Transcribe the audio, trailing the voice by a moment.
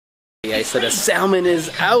guys, so the salmon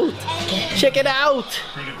is out. Check it out.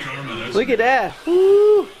 Look at that.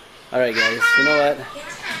 Woo. Alright guys, you know what?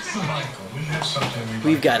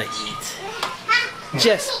 We've got to eat.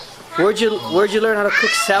 Jess, where'd you learn how to cook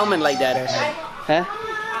salmon like that? Huh?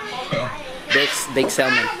 Baked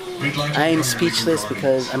salmon. I'm speechless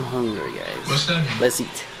because I'm hungry, guys. Let's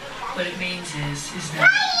eat. What it means is that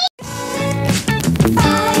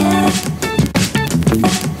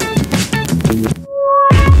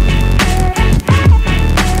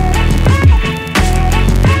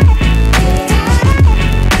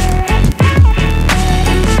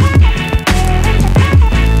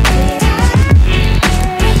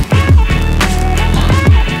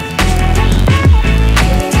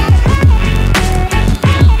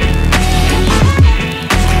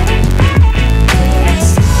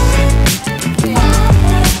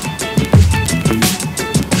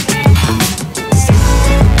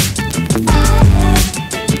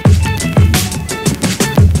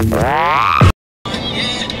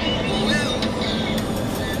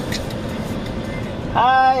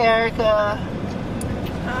Hi, Erica.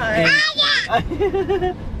 Hi. I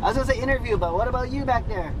was gonna say interview, but what about you back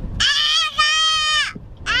there?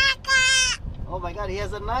 Oh my God, he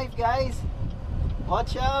has a knife, guys.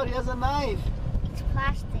 Watch out, he has a knife. It's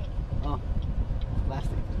plastic. Oh,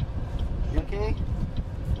 plastic. You okay?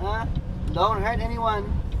 Huh? Don't hurt anyone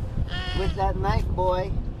with that knife, boy.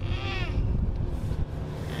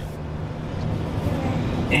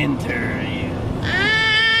 Enter you.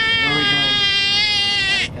 Where are we going?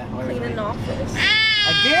 Clean an office.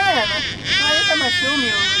 Again? Every time I film you,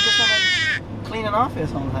 you just want to clean an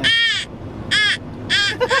office all the time.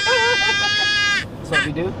 That's what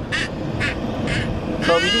we do? That's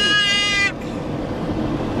what we do.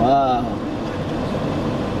 Wow.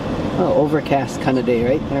 Oh, overcast kind of day,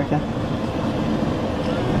 right, Erica?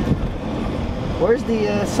 Where's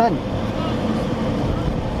the sun?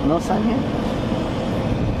 No sun here?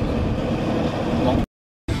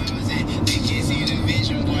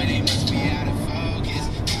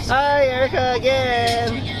 Hi, Erica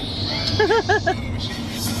again.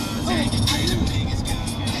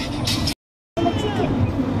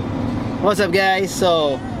 What's up, guys?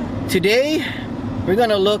 So today we're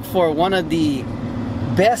gonna look for one of the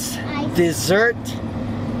best dessert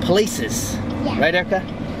places. Yeah. Right, Erica?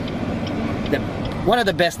 One of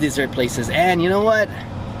the best dessert places, and you know what?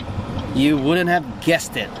 You wouldn't have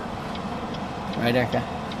guessed it. Right, Erica?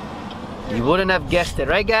 You wouldn't have guessed it,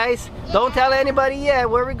 right, guys? Don't tell anybody yet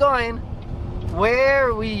where we're going.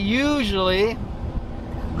 Where we usually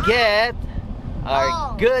get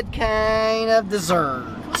our good kind of dessert.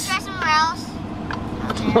 Let's try somewhere else.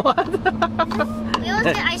 What? We always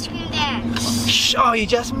get ice cream there. Shh, oh, you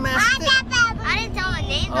just messed it. I didn't tell the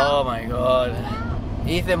name though. Oh my God.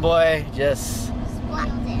 Ethan boy just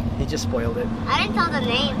Spoiled it. he just spoiled it. I didn't tell the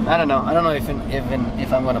name. I don't know if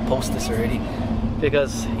I'm gonna post this already,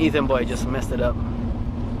 because Ethan boy just messed it up.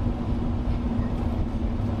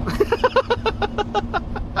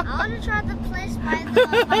 I want to try the place by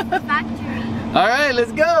the factory. Alright,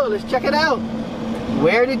 let's go. Let's check it out.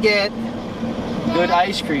 Where to get good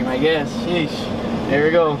ice cream, I guess. Sheesh. There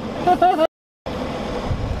we go.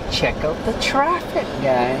 Check out the traffic,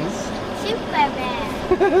 guys. Super bad.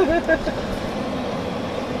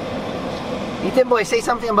 Ethan boy, say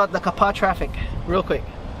something about the Kauai traffic, real quick.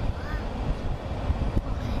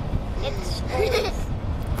 It's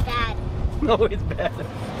bad. No, it's bad.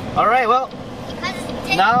 Alright, well,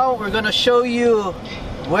 now we're gonna show you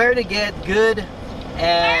where to get good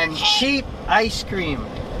and cheap ice cream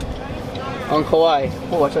on Kauai.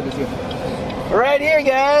 Oh, watch out this here. Right here,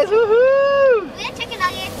 guys. Woohoo! We have chicken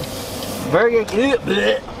nuggets. Burger.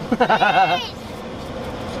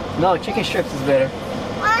 No, chicken strips is better.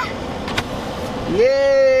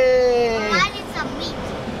 Yay! I need some meat.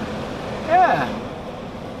 Yeah.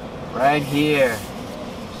 Right here.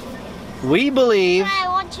 We believe. I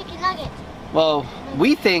want chicken nuggets. Well,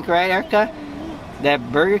 we think, right, Erica, that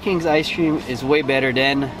Burger King's ice cream is way better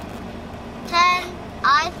than 10,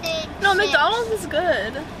 I think. No, 6. McDonald's is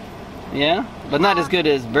good. Yeah, but not as good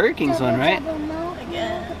as Burger King's one, right? I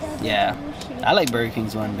guess. Yeah, I like Burger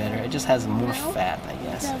King's one better. It just has more fat, I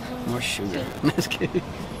guess, more sugar. Just kidding.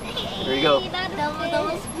 There you go.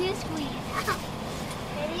 Double squeeze.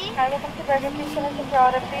 Hi, welcome to Burger King. Can I get your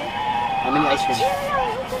order, please? How many ice cream?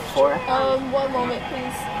 4. 1 moment,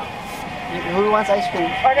 please. Who wants ice cream?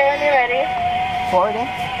 Order when you're ready. 4 then?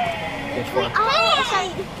 Okay, 4.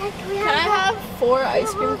 Can I have 4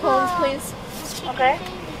 ice cream cones, please? Okay.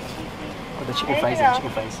 Oh, the chicken fries and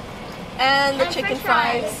chicken fries. And the chicken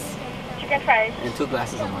fries. Chicken fries. And 2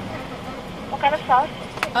 glasses of wine. What kind of sauce?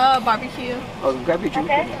 Barbecue. Oh, grab your drink.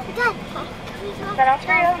 Okay. Dad, Is that all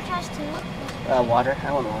for you? Water.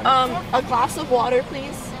 I want water. A glass of water,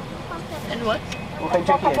 please. And what? What kind of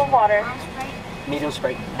One drink cup you of water. have? Medium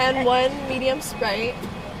Sprite. And 1 medium Sprite.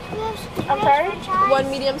 I'm sorry? 1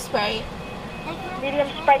 medium Sprite. Medium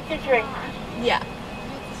Sprite to drink. Yeah.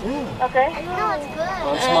 Okay. No, it's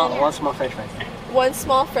good. One small French fry. 1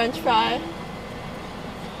 small French fry.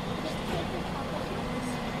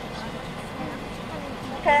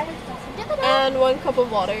 Okay. And 1 cup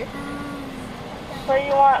of water. So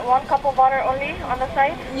you want 1 cup of water only on the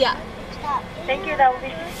side? Yeah. Thank you. That will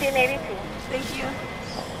be $16.82. Thank you.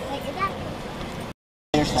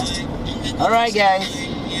 All right, guys.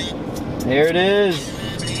 There it is.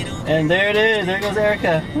 And there it is. There goes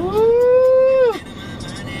Erica. Woo!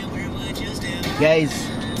 Guys,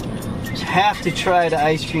 have to try the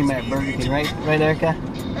ice cream at Burger King, right? Right, Erica?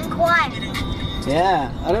 And Kauai.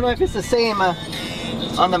 Yeah. I don't know if it's the same on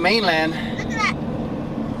the mainland. Look at that.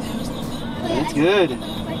 It's good.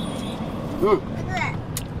 Look at that.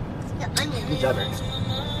 The onion. Good job, Erica.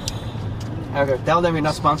 Okay, tell them you're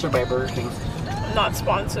not sponsored by Burger King, Not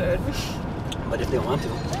sponsored. but if they want to.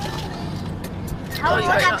 How was you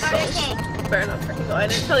better that not Burger go. King? Better not freaking go. I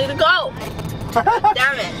didn't tell you to go.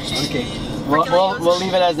 Damn it. Okay. We'll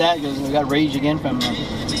leave it as that because we got rage again from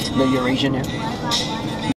the Eurasian here. You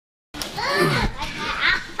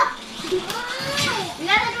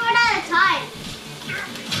gotta do it at a time.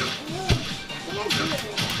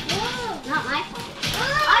 Not my fault.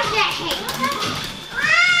 RJ!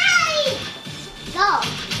 Go.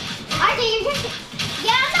 RJ, you just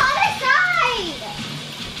get on the other side.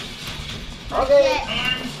 Okay.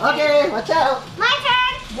 Okay, watch out. My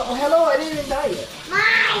turn. Oh, hello, I didn't even die yet.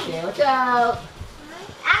 Mine. Okay, watch out.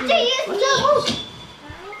 After you Watch speak. out.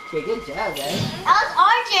 Okay, good job, guys. That was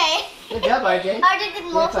RJ. Good job, RJ. RJ did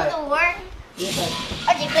most of the work. Yes,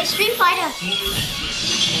 I- RJ, play Street Fighter.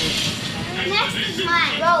 Next is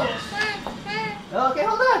mine. Rose. Okay,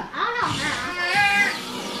 hold on. I don't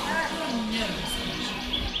know.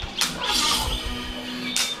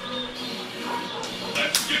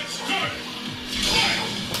 Let's get started.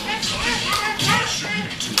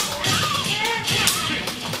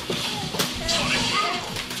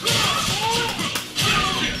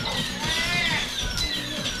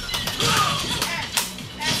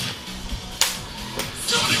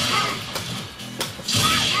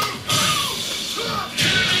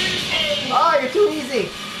 Oh, you're too easy.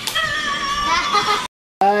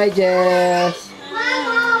 Hi, Jess.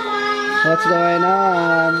 What's going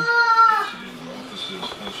on?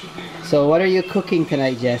 So, what are you cooking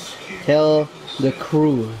tonight, Jess? Tell the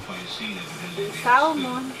crew.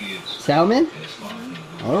 Salmon. Salmon?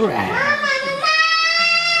 Alright.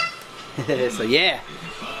 So, yeah.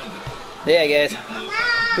 Yeah, guys.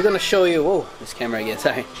 We're gonna show you. Whoa, this camera again,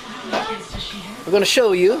 sorry. We're gonna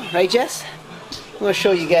show you, right, Jess? We're gonna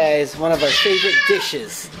show you guys one of our favorite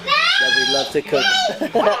dishes that we love to cook.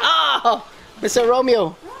 Oh, Mr.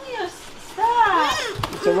 Romeo. Romeo, stop.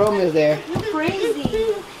 Mr. Romeo's there. You're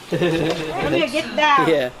crazy. Romeo, get down.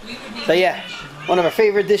 Yeah. So yeah, one of our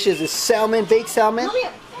favorite dishes is salmon, baked salmon.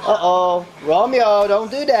 Uh-oh. Romeo,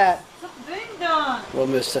 don't do that.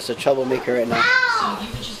 Romeo's such a troublemaker right now.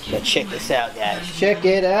 But check this out, guys. Check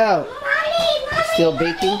it out. Still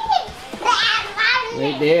baking.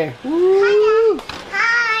 Right there. Woo.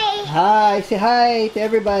 Hi. Hi. Say hi to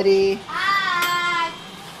everybody. Hi.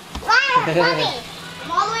 Wow, Mommy.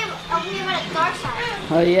 I'm all the way over here by the dark side.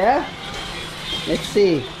 Oh yeah? Let's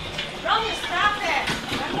see. Romeo, stop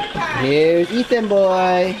it. Here's Ethan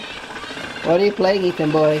boy. What are you playing,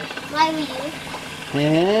 Ethan boy? Why were you?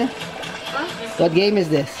 Eh? What game is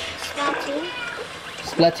this? Splatoon.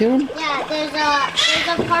 Splatoon? Yeah, there's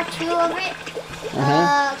a part 2 of it.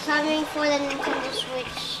 Coming for the Nintendo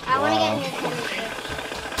Switch. I want to get a Nintendo Switch.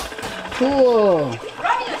 Cool.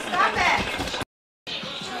 Romeo, stop it.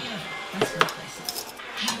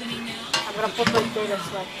 I'm gonna put it this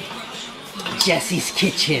way. Jesse's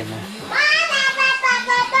kitchen.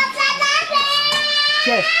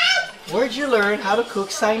 Jess, where'd you learn how to cook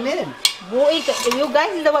salmon? Wait, you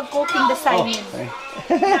guys are the one cooking the salmon. Sorry.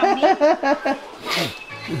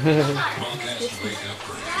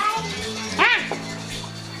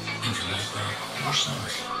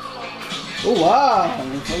 Oh wow!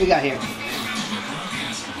 What we got here?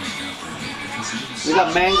 We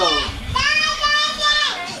got mango.